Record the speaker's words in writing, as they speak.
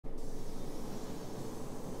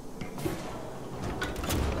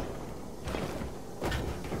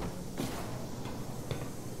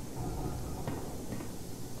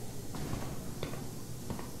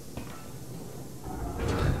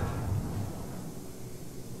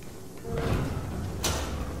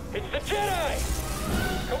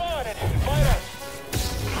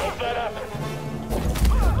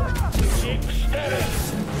You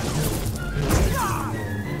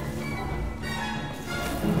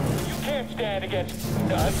can't stand against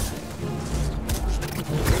us.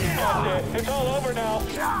 That's it. It's all over now.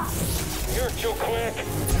 You're too quick.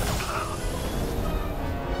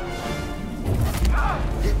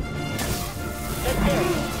 Let's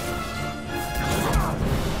go.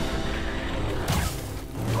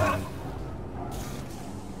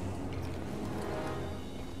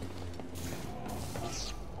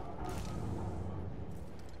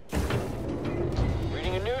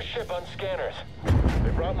 Reading a new ship on scanners.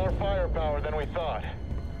 They brought more firepower than we thought.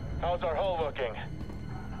 How's our hull looking?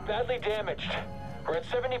 Badly damaged. We're at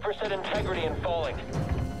 70% integrity and falling.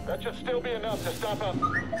 That should still be enough to stop us.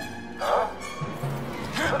 Huh?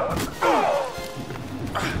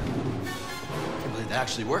 I can't believe that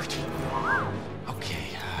actually worked.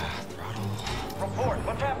 Okay, throttle. Report,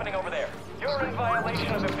 what's happening over there? You're in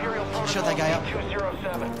violation of Imperial Protocol Shut that guy up.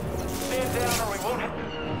 207. Stand down or we won't...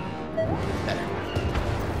 Better.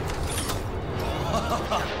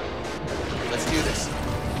 Let's do this.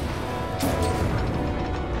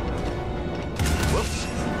 Whoops.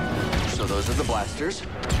 So those are the blasters.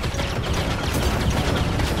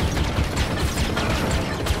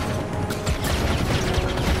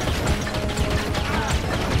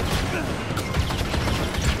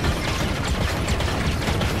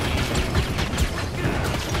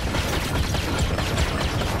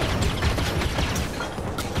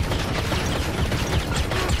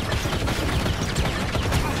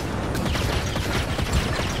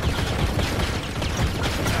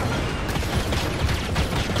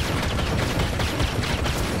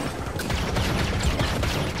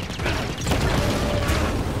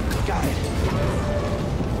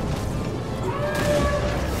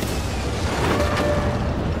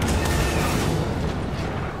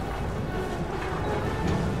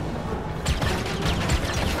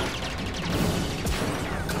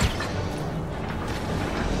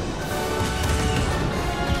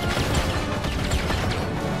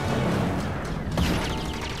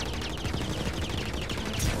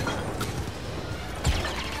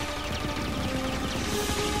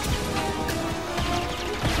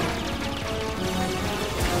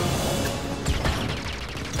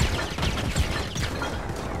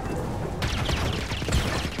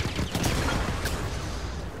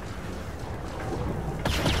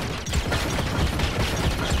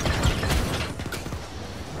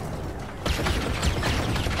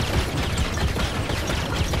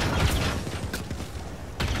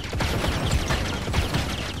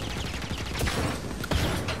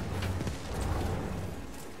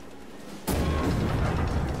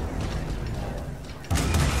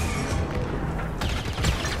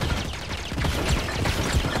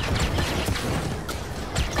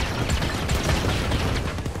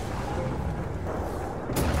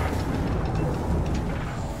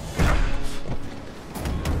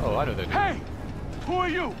 Hey! Who are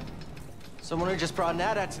you? Someone who just brought an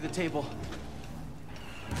AT-AT to the table.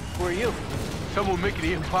 Who are you? Someone making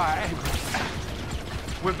the Empire angry.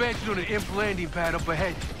 We're advancing on an imp landing pad up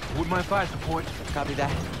ahead. With my fire support. Copy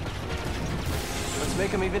that. Let's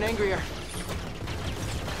make them even angrier.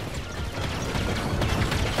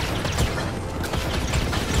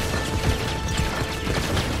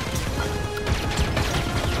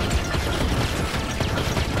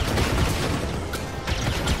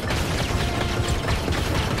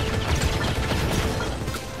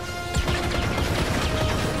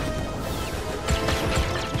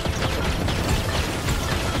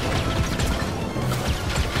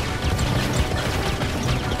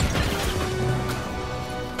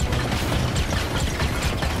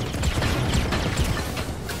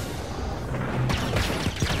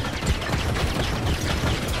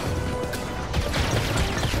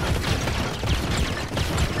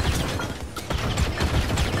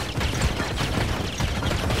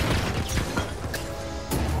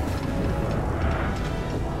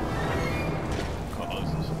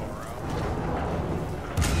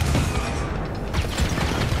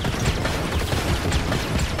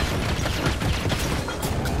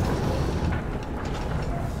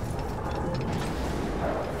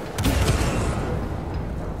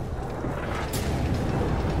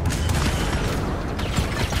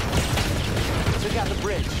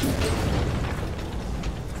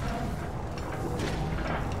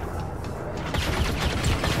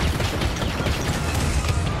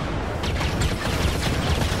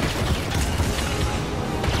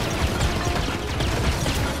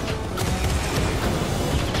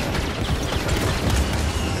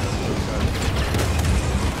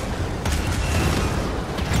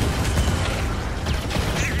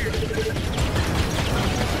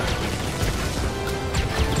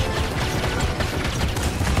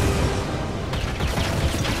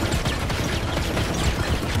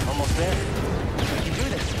 there. We can do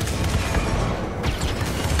this.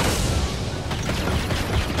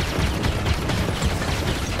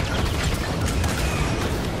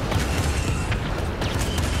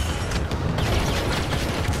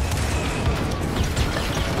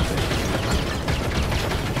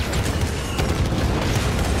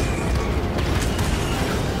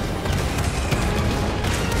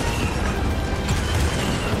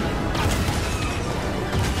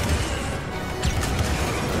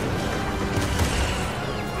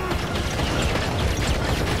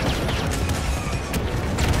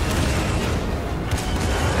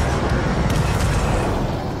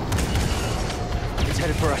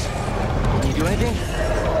 For us. Can you do anything?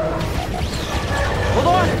 Hold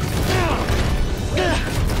on!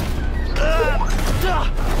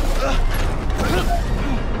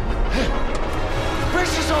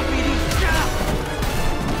 Brace yourself, BD!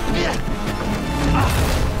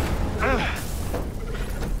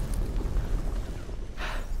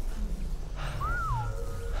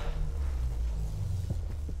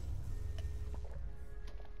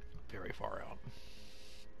 Very far out.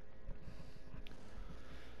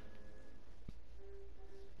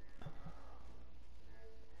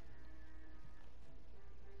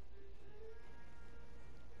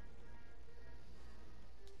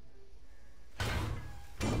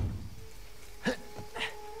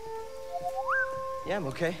 Yeah, I'm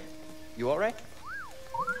okay. You all right?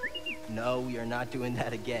 No, you're not doing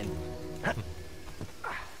that again.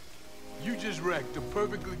 You just wrecked a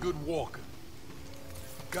perfectly good walker.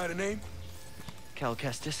 Got a name? Cal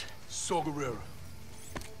Kestis? Saw Gerrera.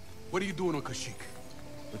 What are you doing on Kashyyyk?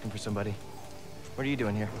 Looking for somebody. What are you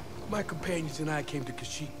doing here? My companions and I came to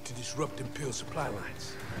Kashyyyk to disrupt Imperial supply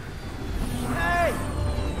lines. Hey!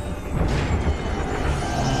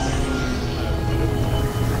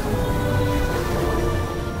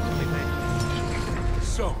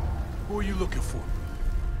 So, who are you looking for?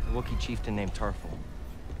 A Wookiee chieftain named Tarful.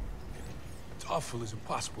 Tarful is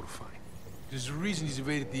impossible to find. There's a reason he's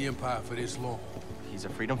evaded the Empire for this long. He's a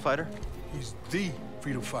freedom fighter? He's the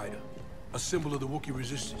freedom fighter, a symbol of the Wookiee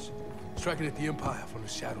resistance, striking at the Empire from the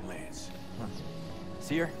Shadowlands.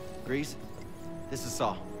 Seer, Grease, this is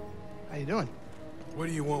Saw. How you doing? What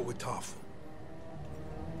do you want with Tarful?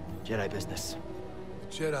 Jedi business.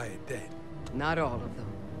 The Jedi are dead. Not all of them.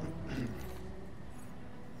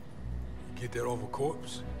 Get that off a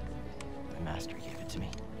corpse? My master gave it to me.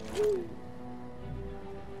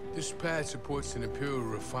 This pad supports an Imperial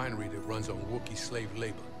refinery that runs on Wookiee slave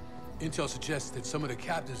labor. Intel suggests that some of the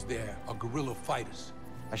captives there are guerrilla fighters.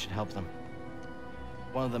 I should help them.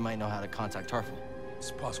 One of them might know how to contact Tarful. It's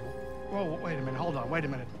possible. Whoa, wait a minute, hold on, wait a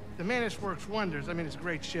minute. The Mantis works wonders. I mean, it's a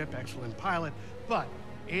great ship, excellent pilot, but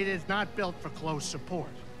it is not built for close support.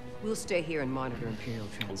 We'll stay here and monitor Imperial I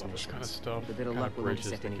love this transmissions. kind of stuff. With a bit of Kind luck, of we'll bridges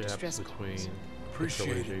intercept the any gaps distress between calls.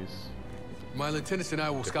 Appreciate it. trilogies. My lieutenants and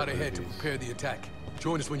I will scout ahead to Trilogies. prepare the attack.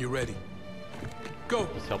 Join us when you're ready. Go,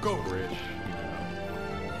 This helps go. bridge, you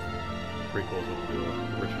know, prequels with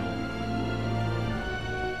the original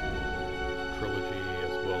trilogy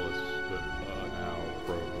as well as with now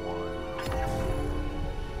Rogue One.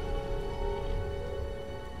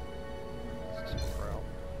 This is proud.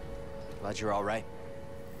 Glad you're all right.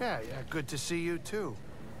 Yeah, good to see you too.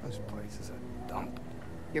 This place is a dump.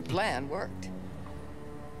 Your plan worked.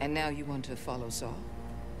 And now you want to follow Saul?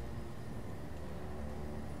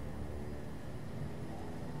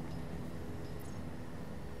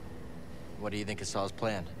 What do you think is Saw's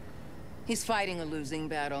plan? He's fighting a losing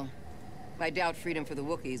battle. I doubt freedom for the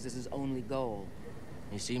Wookiees is his only goal.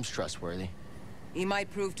 He seems trustworthy. He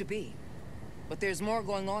might prove to be. But there's more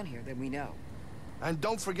going on here than we know. And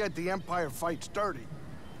don't forget the Empire fights dirty.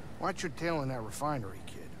 Watch your tail in that refinery,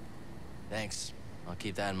 kid. Thanks. I'll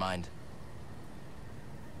keep that in mind.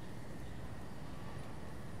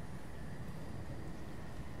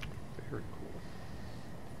 Very cool.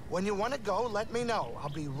 When you want to go, let me know. I'll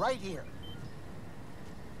be right here.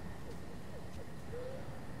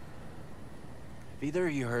 Have either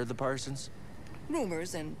of you heard the Parsons?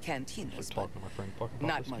 Rumors and cantinas, but Talking to my friend talking about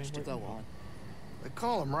not this much game to right go now. on. They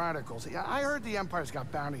call them radicals. Yeah, I heard the Empire's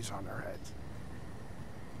got bounties on their heads.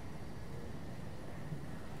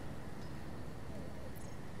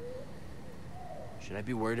 Should I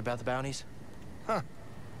be worried about the bounties? Huh.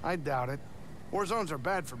 I doubt it. War zones are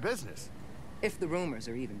bad for business. If the rumors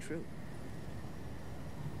are even true.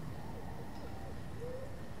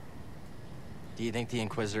 Do you think the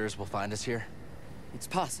Inquisitors will find us here? It's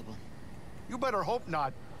possible. You better hope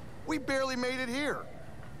not. We barely made it here.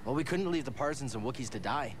 Well, we couldn't leave the Parsons and Wookiees to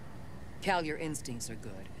die. Cal, your instincts are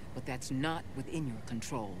good, but that's not within your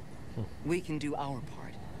control. We can do our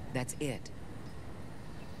part. That's it.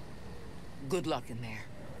 Good luck in there.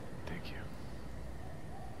 Thank you.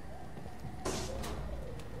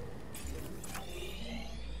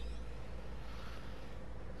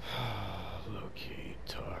 Locate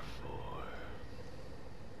TAR 4.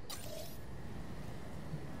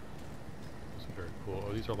 It's very cool.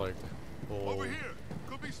 Oh, these are like old Over here.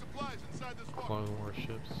 Could be supplies inside this box. Clone Wars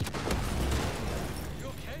ships. You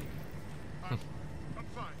okay? I'm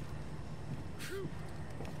fine. Phew.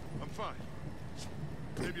 I'm fine.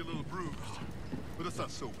 Maybe a little bruised, but it's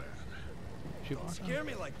not so bad. Don't Scare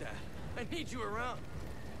me like that. I need you around.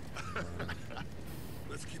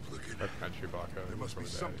 Let's keep looking. That's Kashyyyk. There must be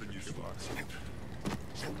something useful.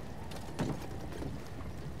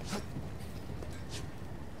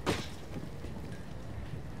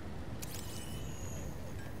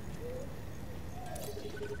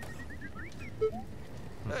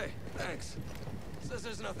 Hey, thanks. Says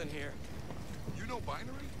there's nothing here. You know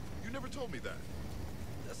binary? You never told me that.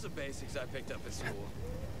 That's the basics I picked up at school.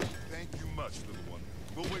 Thank you much, little one.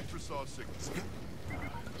 We'll wait for Saw's signal. Let's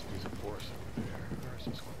do some force over there. Where's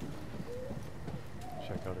this one?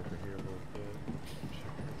 Check out over here a little bit.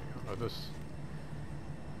 Check everything out. Oh, this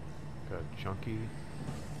got junky.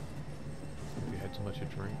 Maybe had too much to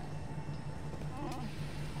drink.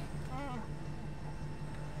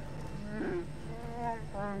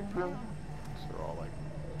 So they're all like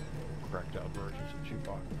cracked out versions of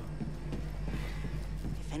Chewbacca.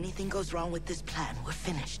 If anything goes wrong with this plan, we're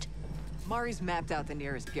finished. Mari's mapped out the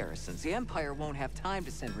nearest garrisons. The Empire won't have time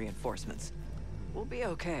to send reinforcements. We'll be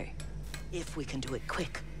okay. If we can do it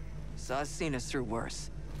quick. Saw's seen us through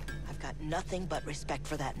worse. I've got nothing but respect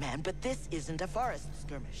for that man, but this isn't a forest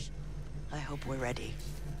skirmish. I hope we're ready.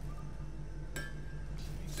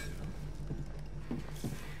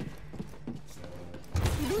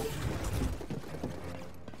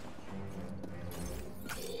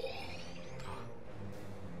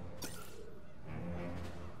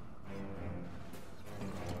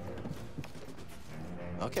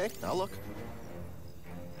 Okay, I'll look.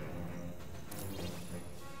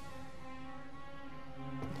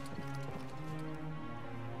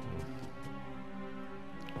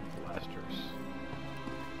 Blasters.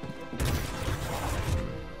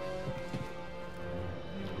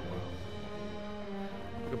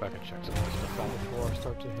 Go back and check some of this stuff out before I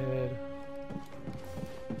start to head.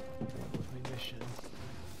 With my mission.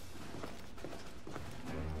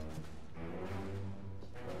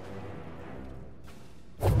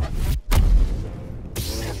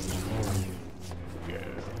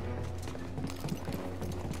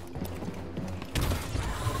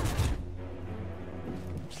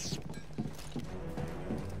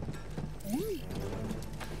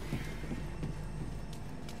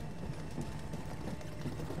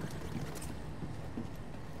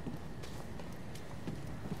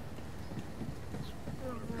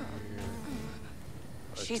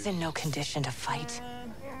 She's in no condition to fight.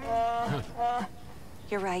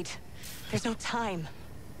 You're right. There's no time.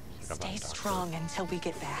 Stay strong until we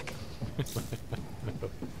get back.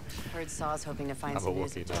 Heard Saw's hoping to find I'm some a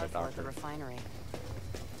news Wookiee, of not a Tarful at the doctor. refinery.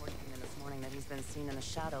 Reported came in this morning that he's been seen in the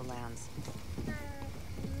Shadowlands.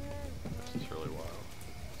 This is really wild.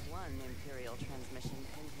 One Imperial transmission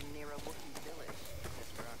pinned him near a Wookiee village.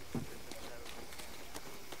 There are hundreds of those.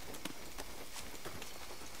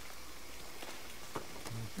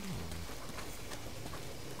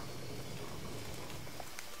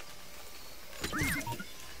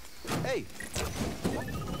 Hey!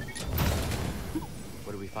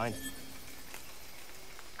 What do we find?